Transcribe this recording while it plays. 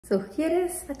So here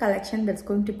is the collection that's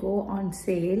going to go on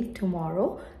sale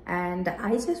tomorrow, and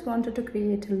I just wanted to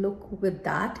create a look with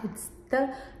that. It's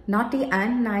the Naughty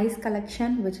and Nice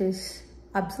collection, which is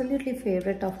absolutely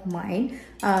favorite of mine.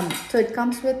 So it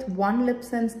comes with one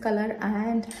Lipsense color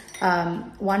and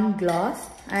one gloss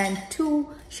and two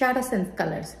ShadowSense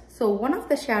colors. So one of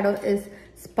the shadow is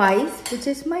Spice, which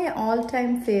is my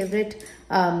all-time favorite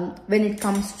when it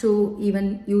comes to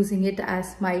even using it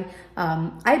as my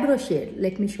eyebrow shade.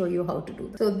 Let me show you how to do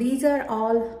that. So these are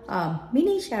all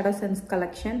mini ShadowSense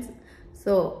collections.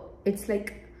 So it's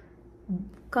like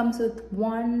comes with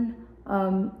one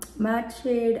matte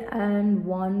shade and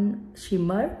one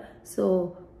shimmer.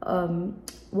 So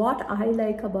what I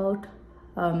like about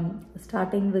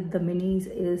starting with the minis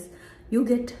is you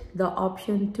get the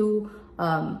option to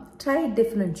try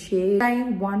different shades, try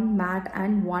one matte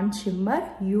and one shimmer.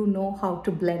 You know how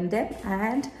to blend them,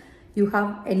 and you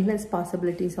have endless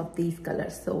possibilities of these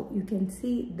colors. So you can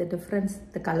see the difference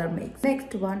the color makes.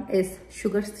 Next one is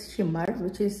Sugar Shimmer,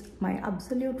 which is my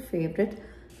absolute favorite.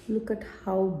 Look at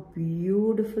how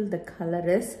beautiful the color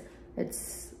is.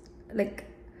 It's like,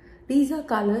 these are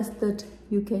colors that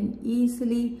you can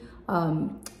easily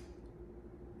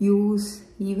use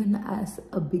even as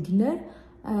a beginner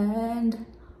and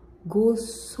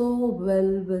goes so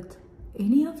well with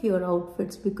any of your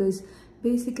outfits, because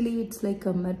basically it's like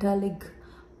a metallic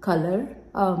color.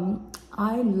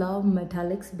 I love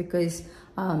metallics because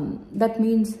that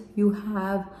means you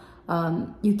have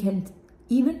you can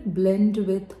even blend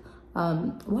with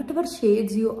whatever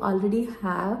shades you already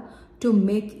have to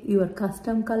make your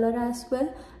custom color as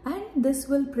well, and this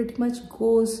will pretty much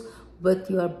goes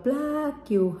with your black,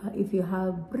 if you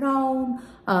have brown,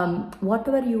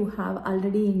 whatever you have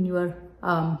already in your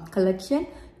collection,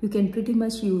 you can pretty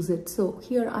much use it. So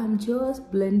here I'm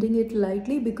just blending it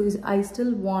lightly because I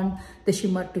still want the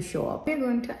shimmer to show up. We're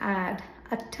going to add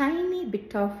a tiny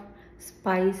bit of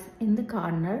spice in the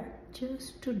corner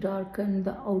just to darken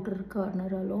the outer corner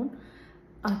alone.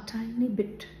 A tiny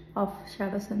bit of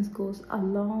ShadowSense goes a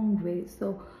long way.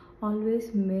 So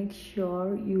always make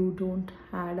sure you don't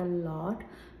add a lot,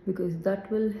 because that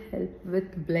will help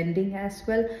with blending as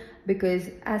well.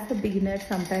 Because as a beginner,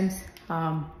 sometimes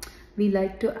we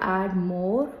like to add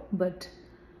more, but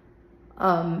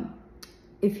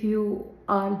if you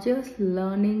are just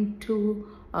learning to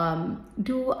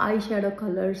do eyeshadow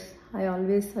colors, I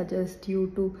always suggest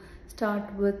you to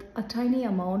start with a tiny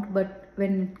amount. But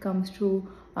when it comes to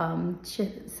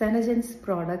SeneGence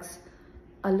products,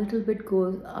 a little bit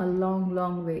goes a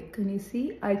long way. Can you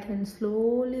see? I can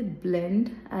slowly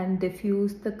blend and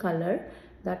diffuse the color.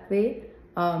 That way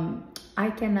I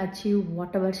can achieve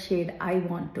whatever shade I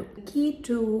want to. The key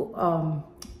to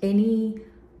any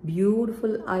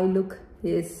beautiful eye look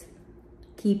is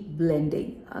keep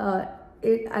blending.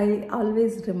 I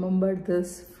always remember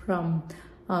this from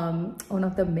one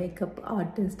of the makeup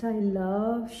artists I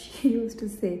love. She used to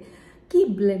say,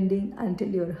 keep blending until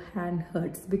your hand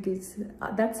hurts, because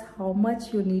that's how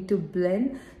much you need to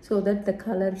blend so that the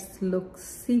colors look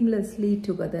seamlessly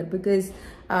together. Because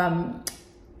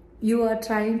you are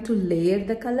trying to layer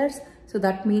the colors, so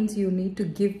that means you need to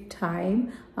give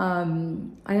time.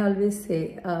 I always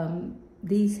say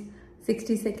these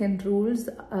 60-second rules,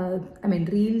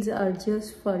 reels are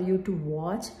just for you to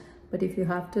watch, but if you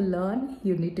have to learn,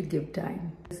 you need to give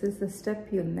time. This is the step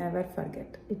you'll never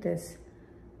forget. It is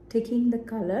taking the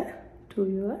color to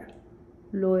your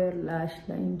lower lash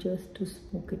line just to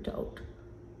smoke it out.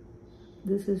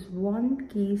 This is one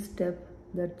key step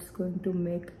that's going to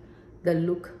make the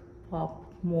look pop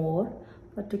more,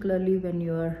 particularly when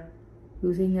you're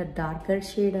using a darker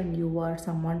shade and you are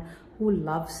someone who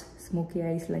loves smoky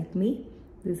eyes like me.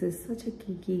 This is such a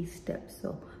key step.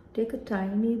 So take a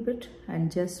tiny bit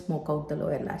and just smoke out the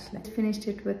lower lash line. Finished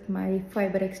it with my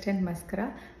Fiber Extend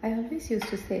mascara. I always used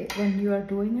to say, when you are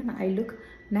doing an eye look,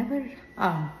 never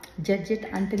judge it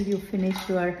until you finish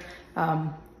your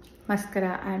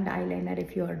mascara and eyeliner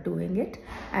if you are doing it.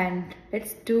 And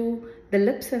let's do the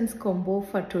Lipsense combo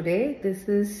for today. This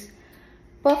is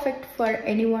perfect for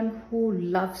anyone who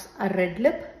loves a red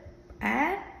lip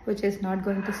and which is not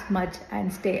going to smudge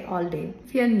and stay all day.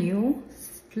 If you're new,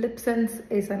 Lipsense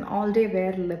is an all-day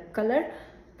wear lip color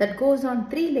that goes on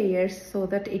 3 layers so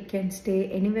that it can stay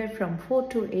anywhere from 4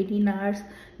 to 18 hours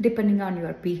depending on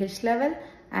your pH level,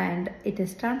 and it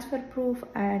is transfer proof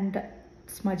and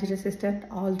smudge resistant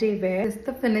all-day wear. This is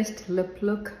the finished lip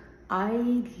look.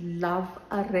 I love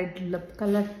a red lip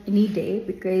color any day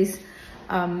because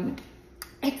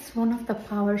it's one of the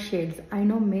power shades. I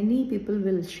know many people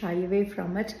will shy away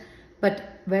from it,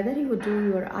 but whether you do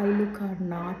your eye look or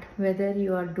not, whether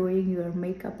you are doing your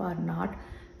makeup or not,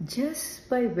 just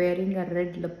by wearing a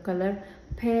red lip color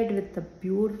paired with a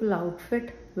beautiful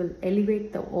outfit will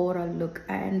elevate the overall look.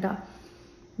 And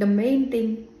the main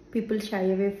thing people shy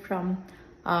away from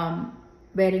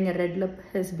wearing a red lip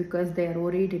is because they are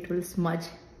worried it will smudge.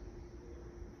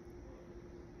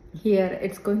 Here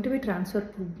it's going to be transfer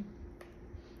proof.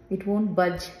 It won't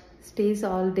budge, stays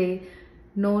all day,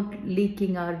 not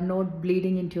leaking or not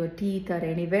bleeding into your teeth or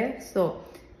anywhere. So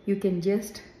you can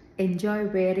just enjoy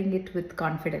wearing it with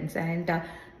confidence. And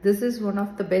this is one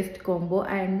of the best combo.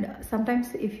 And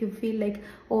sometimes if you feel like,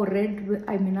 oh, red,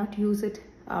 I may not use it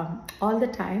all the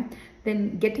time,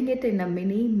 then getting it in a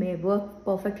mini may work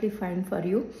perfectly fine for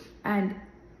you. And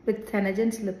with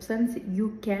SeneGence Lipsense,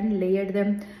 you can layer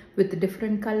them with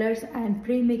different colors and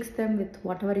pre-mix them with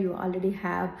whatever you already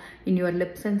have in your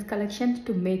Lipsense collection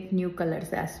to make new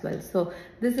colors as well. So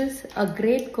this is a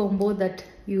great combo that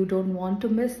you don't want to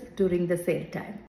miss during the sale time.